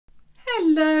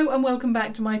Hello and welcome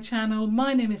back to my channel.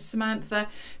 My name is Samantha.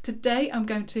 Today I'm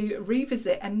going to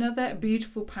revisit another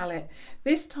beautiful palette.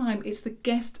 This time it's the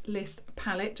Guest List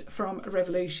palette from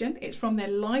Revolution. It's from their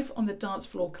Life on the Dance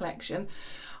Floor collection.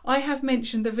 I have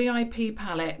mentioned the VIP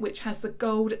palette, which has the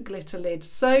gold glitter lid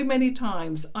so many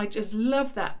times. I just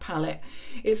love that palette.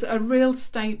 It's a real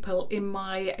staple in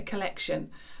my collection.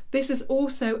 This is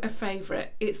also a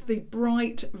favourite. It's the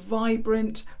bright,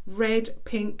 vibrant red,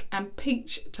 pink and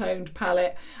peach toned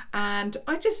palette, and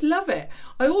I just love it.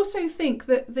 I also think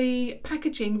that the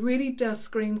packaging really does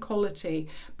scream quality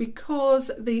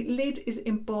because the lid is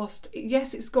embossed.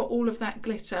 Yes, it's got all of that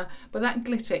glitter, but that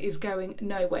glitter is going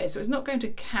nowhere. So it's not going to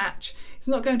catch, it's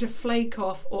not going to flake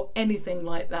off or anything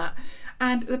like that.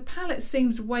 And the palette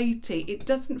seems weighty. It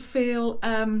doesn't feel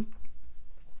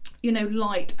you know,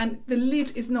 light, and the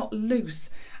lid is not loose,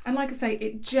 and like I say,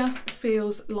 it just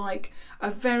feels like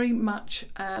a very much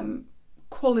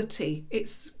quality.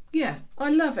 It's, yeah,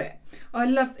 I love it. I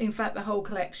love, in fact, the whole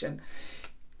collection.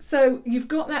 So you've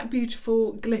got that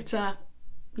beautiful glitter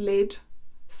lid,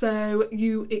 so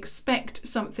you expect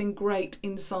something great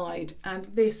inside, and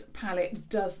this palette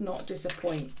does not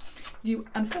disappoint. You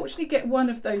unfortunately get one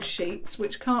of those sheets,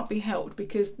 which can't be helped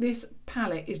because this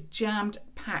palette is jammed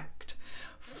packed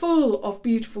full of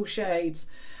beautiful shades,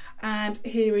 and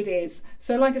here it is.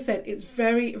 So like I said, it's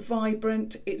very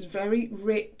vibrant, it's very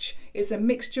rich, it's a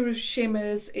mixture of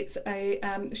shimmers, it's a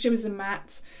shimmers and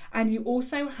mattes, and you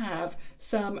also have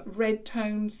some red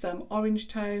tones, some orange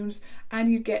tones,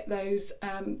 and you get those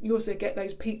you also get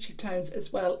those peachy tones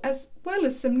as well as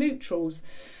some neutrals.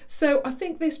 So I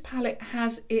think this palette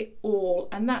has it all,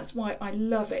 and that's why I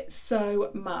love it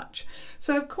so much.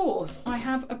 So of course I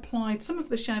have applied some of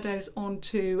the shadows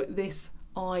onto this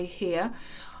eye here.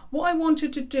 What I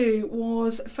wanted to do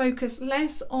was focus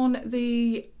less on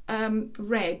the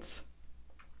reds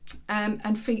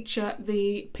and feature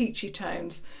the peachy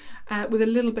tones with a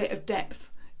little bit of depth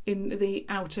in the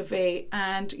outer V,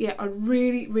 and yeah, I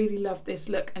really love this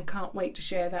look and can't wait to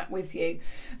share that with you.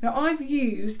 Now I've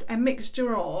used a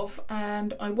mixture of,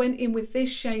 and I went in with this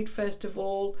shade first of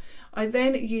all. I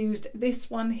then used this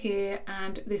one here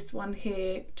and this one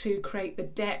here to create the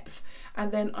depth,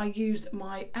 and then I used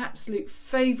my absolute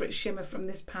favourite shimmer from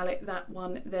this palette, that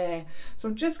one there. So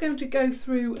I'm just going to go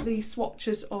through the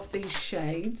swatches of these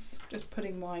shades, just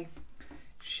putting my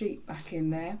sheet back in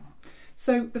there.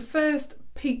 So the first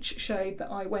peach shade that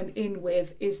I went in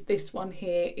with is this one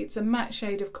here. It's a matte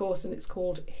shade, of course, and it's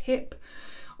called Hip.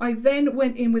 I then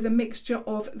went in with a mixture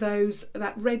of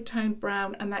that red toned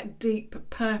brown and that deep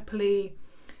purpley,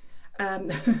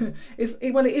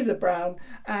 well, it is a brown,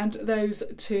 and those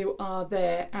two are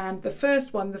there. And the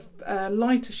first one, the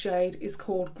lighter shade, is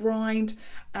called Grind,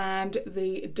 and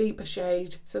the deeper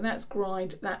shade, so that's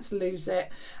Grind, that's Lose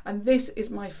It. And this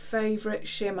is my favourite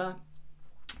shimmer,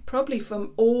 probably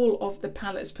from all of the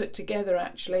palettes put together.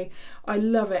 Actually, I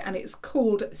love it, and it's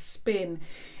called Spin.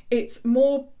 It's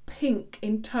more pink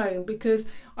in tone because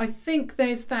I think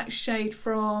there's that shade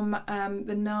from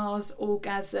the NARS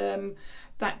Orgasm,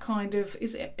 that kind of,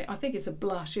 is it, I think it's a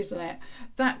blush, isn't it?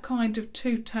 That kind of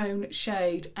two-tone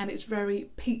shade, and it's very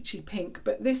peachy pink,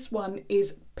 but this one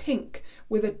is pink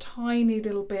with a tiny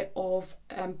little bit of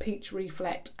peach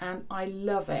reflect, and I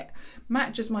love it.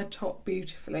 Matches my top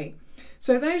beautifully.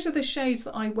 So those are the shades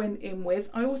that I went in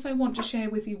with. I also want to share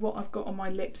with you what I've got on my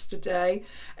lips today.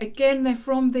 Again, they're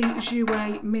from the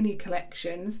Jouer mini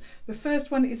collections. The first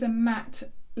one is a matte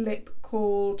lip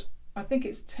called, I think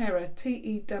it's Terra,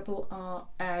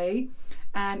 T-E-R-R-A,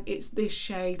 and it's this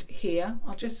shade here.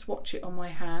 I'll just swatch it on my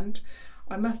hand.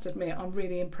 I must admit, I'm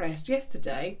really impressed.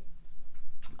 Yesterday,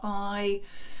 I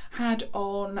had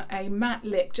on a matte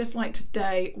lip, just like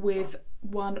today, with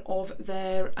one of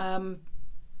their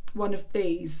one of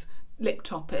these lip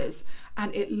toppers,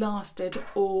 and it lasted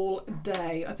all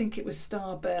day. I think it was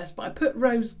Starburst, but I put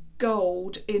rose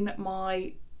gold in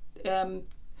my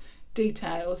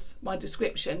details, my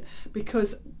description,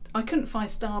 because I couldn't find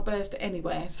Starburst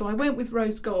anywhere, so I went with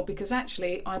rose gold because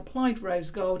actually I applied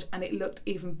rose gold and it looked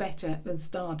even better than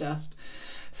Stardust.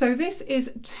 So this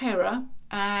is Terra,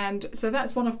 and so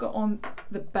that's what I've got on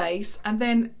the base, and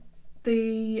then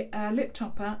the lip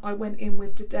topper I went in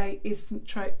with today is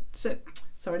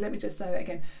sorry, let me just say that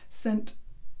again.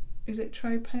 Is it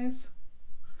Tropez?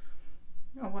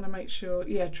 I want to make sure.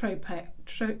 Yeah,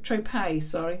 Tropez,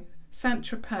 sorry.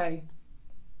 Saint-Tropez.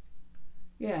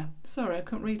 Yeah, sorry, I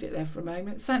couldn't read it there for a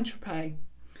moment. Saint-Tropez.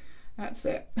 That's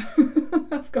it.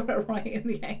 I've got it right in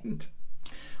the end.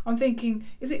 I'm thinking,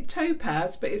 is it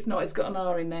Topaz? But it's not, it's got an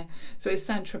R in there. So it's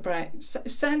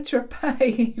Saint-Tropez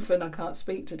even, I can't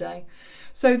speak today.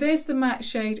 So there's the matte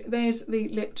shade, there's the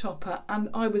lip topper, and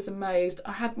I was amazed.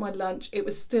 I had my lunch, it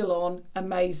was still on.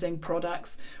 Amazing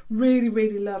products. Really,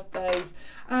 really love those.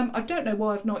 I don't know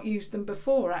why I've not used them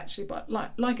before actually, but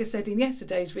like I said in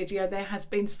yesterday's video, there has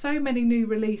been so many new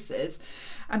releases,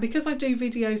 and because I do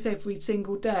videos every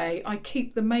single day, I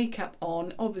keep the makeup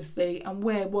on obviously and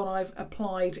wear what I've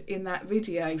applied in that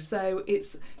video, so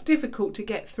it's difficult to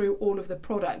get through all of the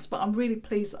products, but I'm really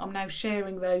pleased that I'm now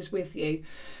sharing those with you.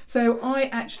 So I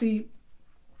actually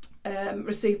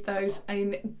received those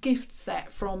in gift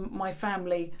set from my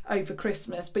family over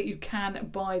Christmas, but you can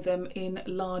buy them in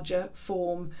larger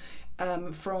form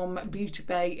from Beauty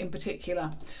Bay in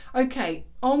particular. Okay,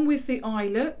 on with the eye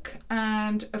look,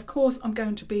 and of course I'm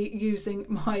going to be using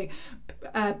my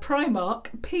Primark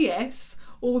PS,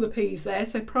 all the P's there,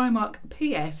 so Primark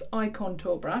PS eye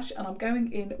contour brush, and I'm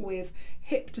going in with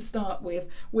Hip to start with,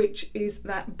 which is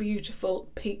that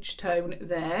beautiful peach tone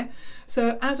there.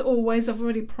 So as always, I've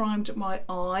already primed my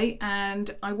eye,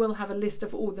 and I will have a list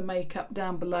of all the makeup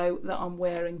down below that I'm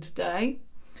wearing today.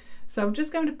 So I'm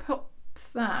just going to put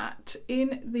that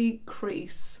in the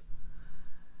crease,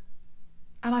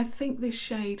 and I think this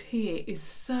shade here is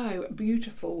so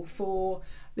beautiful for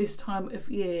this time of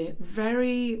year.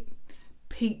 Very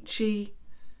peachy,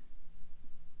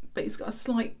 but it's got a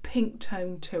slight pink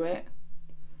tone to it.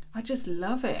 I just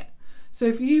love it. So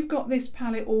if you've got this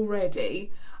palette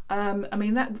already, I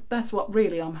mean that's what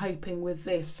really I'm hoping with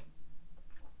this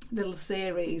little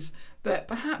series, that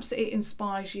perhaps it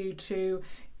inspires you to,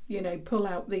 you know, pull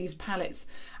out these palettes.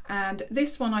 And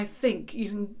this one, I think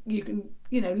you can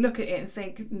you know, look at it and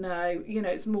think, no, you know,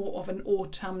 it's more of an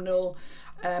autumnal,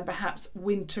 perhaps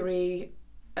wintry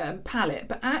palette,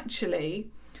 but actually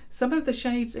some of the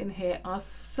shades in here are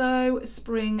so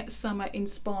spring summer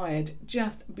inspired,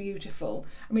 just beautiful.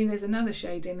 I mean, there's another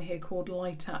shade in here called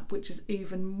Light Up, which is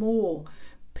even more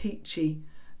peachy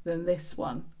than this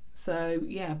one. So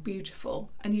yeah,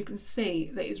 beautiful. And you can see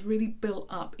that it's really built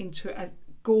up into a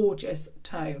gorgeous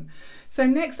tone. So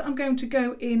next I'm going to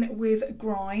go in with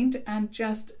Grind and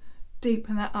just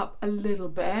deepen that up a little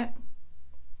bit.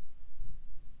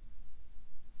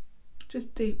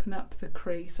 Just deepen up the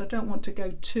crease. I don't want to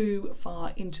go too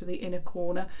far into the inner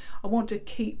corner. I want to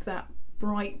keep that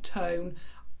bright tone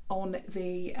on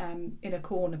the inner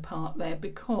corner part there,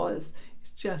 because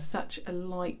it's just such a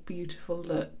light, beautiful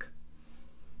look.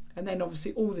 And then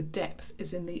obviously all the depth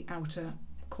is in the outer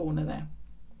corner there.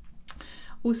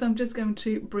 Also, I'm just going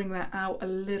to bring that out a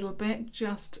little bit,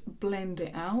 just blend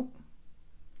it out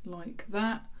like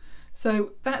that.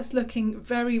 So that's looking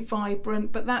very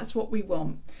vibrant, but that's what we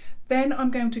want. Then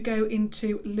I'm going to go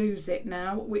into Lose It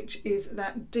now, which is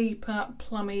that deeper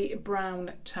plummy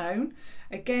brown tone,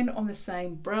 again on the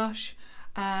same brush,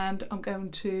 and I'm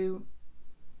going to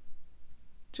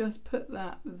just put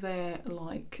that there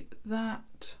like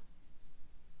that.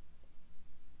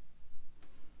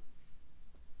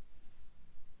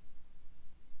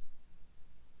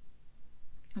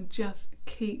 And just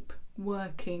keep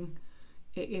working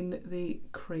it in the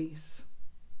crease.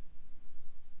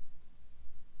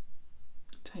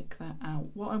 Take that out.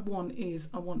 What I want is,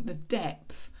 I want the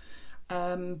depth,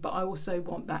 but I also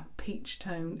want that peach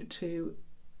tone to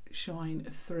shine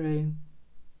through.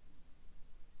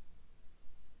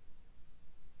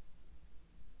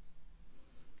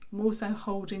 I'm also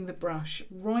holding the brush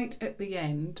right at the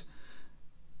end,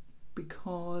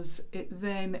 because it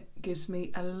then gives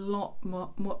me a lot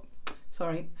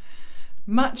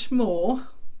much more,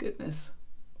 goodness,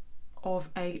 of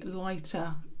a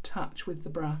lighter touch with the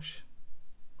brush.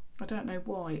 I don't know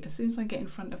why, as soon as I get in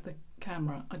front of the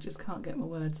camera, I just can't get my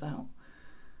words out.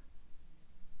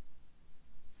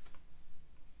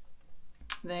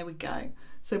 There we go.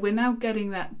 So we're now getting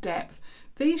that depth.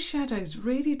 These shadows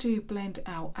really do blend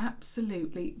out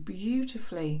absolutely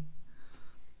beautifully.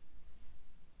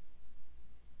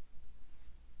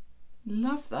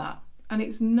 Love that. And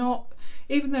it's not,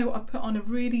 even though I put on a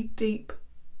really deep,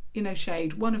 you know,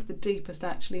 shade, one of the deepest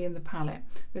actually in the palette,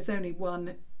 there's only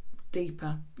one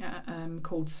deeper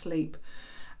called Sleep,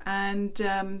 and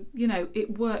you know,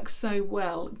 it works so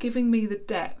well, giving me the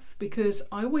depth, because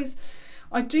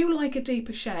I do like a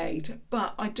deeper shade,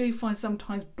 but I do find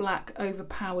sometimes black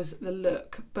overpowers the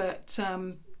look. But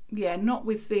yeah, not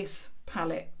with this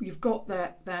palette. You've got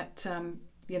that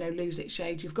you know, Lose It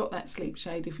shade, you've got that Sleep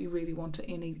shade if you really want it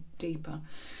any deeper.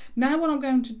 Now what I'm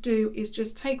going to do is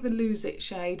just take the Lose It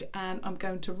shade and I'm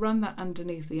going to run that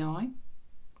underneath the eye.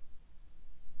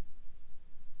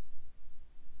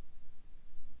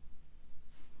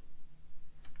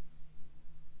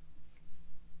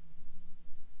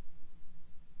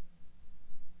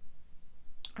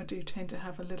 do tend to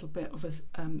have a little bit of a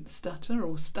stutter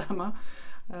or stammer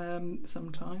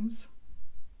sometimes.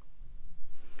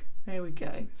 There we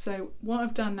go. So what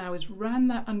I've done now is ran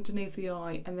that underneath the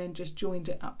eye and then just joined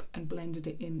it up and blended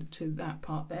it into that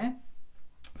part there.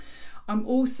 I'm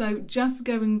also just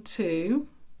going to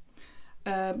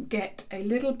get a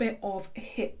little bit of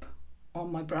hip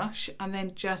on my brush and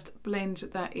then just blend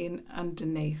that in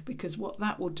underneath, because what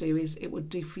that will do is it will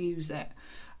diffuse it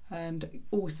and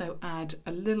also add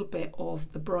a little bit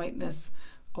of the brightness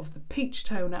of the peach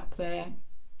tone up there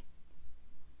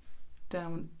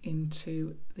down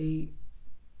into the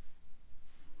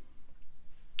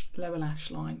lower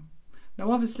lash line.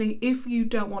 Now obviously if you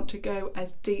don't want to go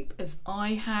as deep as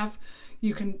I have,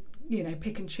 you can, you know,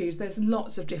 pick and choose. There's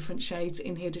lots of different shades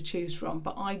in here to choose from,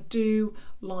 but I do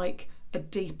like a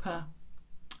deeper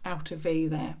outer V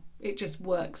there. It just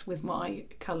works with my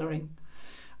colouring.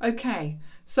 Okay,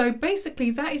 so basically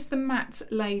that is the matte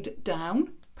laid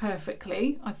down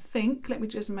perfectly, I think. Let me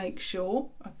just make sure.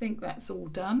 I think that's all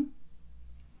done.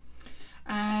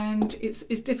 And it's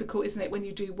difficult, isn't it, when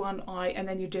you do one eye and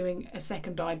then you're doing a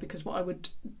second eye, because what I would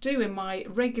do in my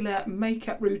regular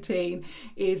makeup routine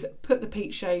is put the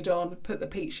peach shade on,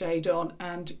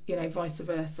 and, you know, vice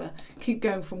versa. Keep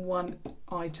going from one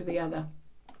eye to the other.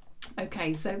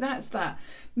 Okay, so that's that.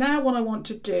 Now what I want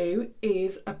to do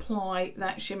is apply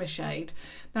that shimmer shade.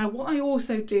 Now what I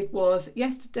also did was,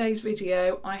 yesterday's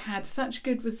video, I had such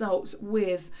good results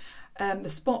with the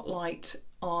spotlight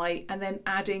eye and then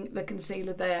adding the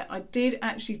concealer there. I did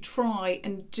actually try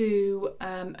and do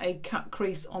a cut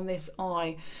crease on this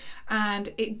eye,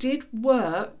 and it did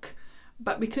work,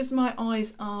 but because my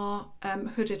eyes are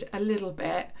hooded a little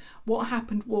bit, what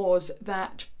happened was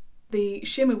that the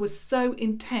shimmer was so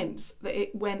intense that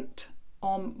it went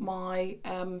on my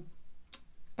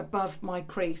above my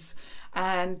crease,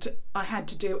 and I had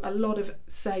to do a lot of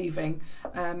saving.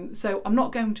 So I'm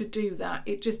not going to do that.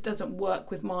 It just doesn't work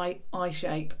with my eye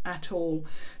shape at all.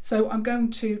 So I'm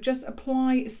going to just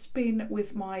apply spin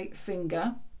with my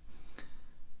finger.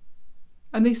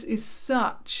 And this is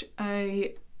such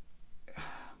a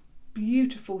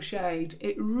beautiful shade.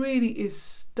 It really is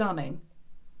stunning.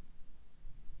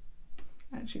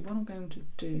 Actually, what I'm going to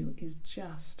do is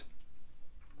just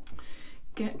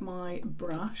get my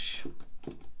brush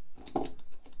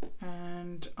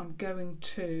and I'm going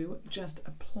to just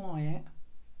apply it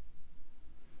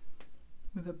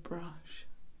with a brush.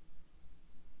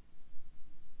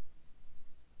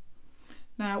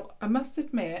 Now, I must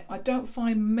admit, I don't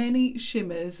find many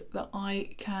shimmers that I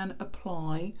can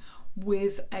apply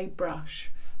with a brush,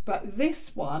 but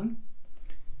this one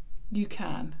you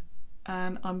can.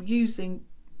 And I'm using,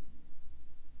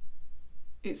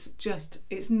 it's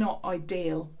not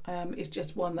ideal, it's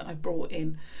just one that I brought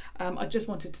in. I just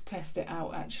wanted to test it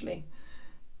out actually,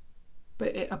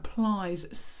 but it applies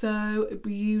so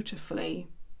beautifully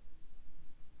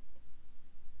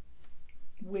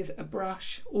with a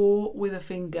brush or with a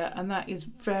finger, and that is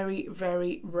very,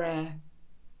 very rare.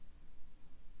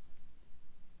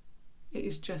 It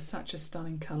is just such a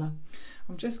stunning colour.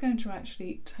 I'm just going to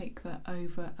actually take that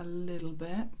over a little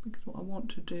bit, because what I want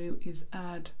to do is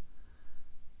add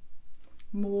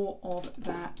more of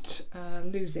that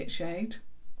Lose It shade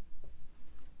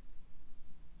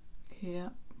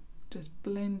here. Just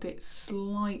blend it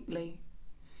slightly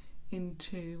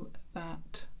into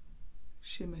that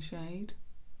shimmer shade.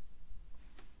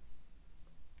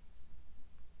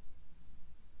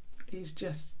 Is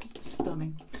just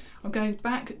stunning. I'm going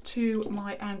back to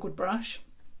my angled brush.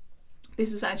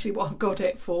 This is actually what I've got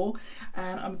it for,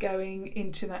 and I'm going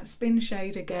into that spin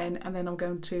shade again, and then I'm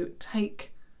going to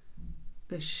take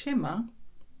the shimmer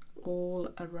all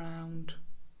around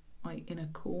my inner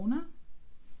corner.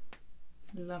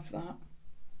 Love that.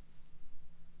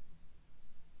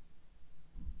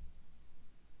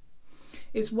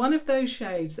 It's one of those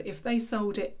shades that if they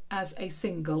sold it as a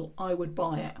single, I would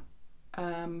buy it.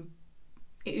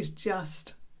 It is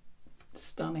just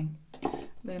stunning.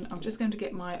 Then I'm just going to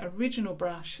get my original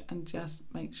brush and just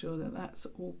make sure that that's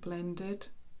all blended.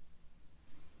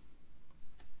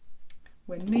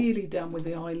 We're nearly done with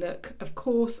the eye look. Of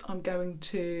course, I'm going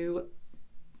to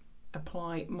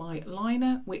apply my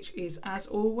liner, which is, as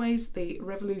always, the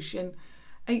Revolution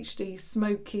HD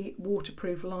Smoky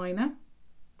Waterproof Liner.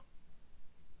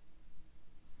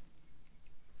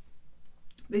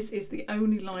 This is the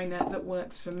only liner that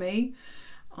works for me.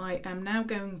 I am now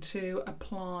going to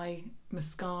apply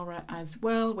mascara as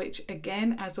well, which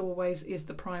again, as always, is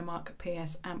the Primark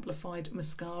PS Amplif-eyed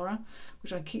mascara,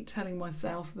 which I keep telling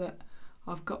myself that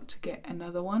I've got to get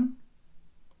another one.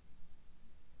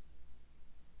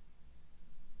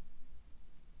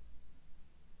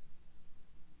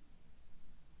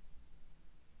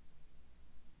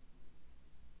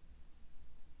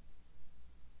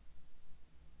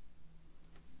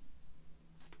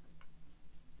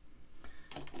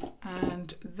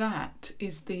 that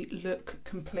is the look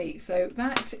complete. So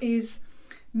that is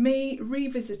me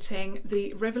revisiting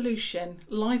the Revolution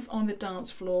Life on the Dance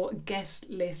Floor guest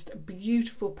list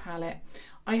beautiful palette.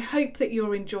 I hope that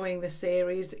you're enjoying the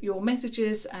series. Your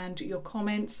messages and your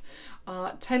comments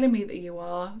are telling me that you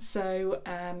are, so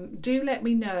do let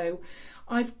me know.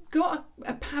 I've got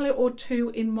a palette or two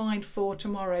in mind for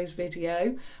tomorrow's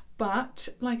video, but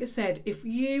like I said, if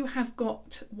you have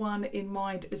got one in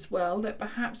mind as well that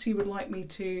perhaps you would like me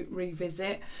to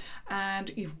revisit,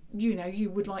 and you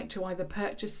would like to either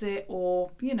purchase it or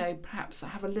perhaps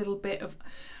have a little bit of,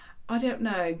 I don't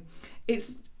know,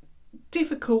 it's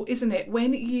difficult, isn't it,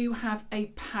 when you have a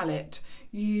palette,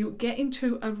 you get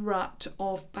into a rut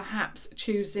of perhaps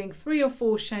choosing 3 or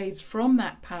 4 shades from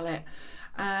that palette.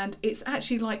 And it's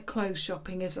actually like clothes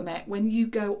shopping, isn't it? When you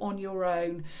go on your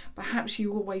own, perhaps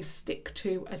you always stick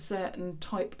to a certain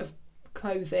type of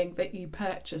clothing that you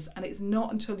purchase, and it's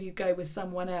not until you go with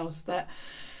someone else that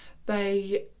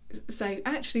they say,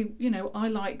 actually, I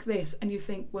like this, and you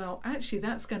think, well, actually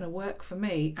that's going to work for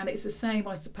me. And it's the same,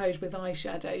 I suppose, with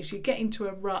eyeshadows. You get into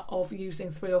a rut of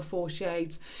using 3 or 4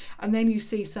 shades, and then you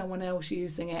see someone else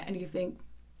using it and you think,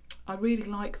 I really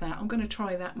like that, I'm going to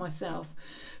try that myself.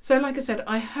 So like I said,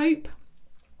 I hope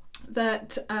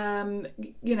that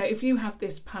if you have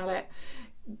this palette,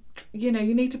 you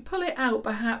need to pull it out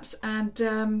perhaps, and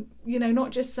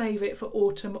not just save it for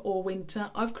autumn or winter.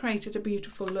 I've created a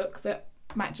beautiful look that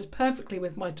matches perfectly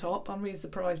with my top. I'm really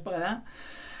surprised by that.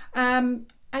 And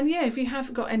yeah, if you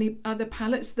have got any other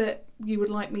palettes that you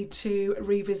would like me to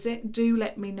revisit, do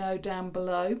let me know down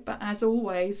below. But as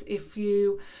always, if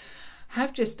you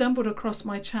have just stumbled across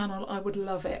my channel, I would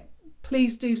love it.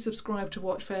 Please do subscribe to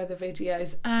watch further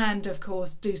videos, and of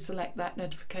course do select that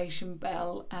notification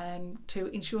bell to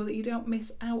ensure that you don't miss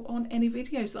out on any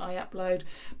videos that I upload,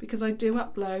 because I do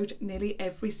upload nearly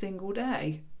every single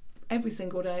day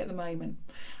at the moment.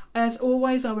 As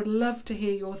always, I would love to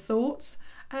hear your thoughts,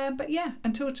 but yeah,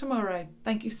 until tomorrow,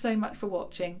 thank you so much for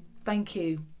watching. Thank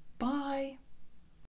you. Bye.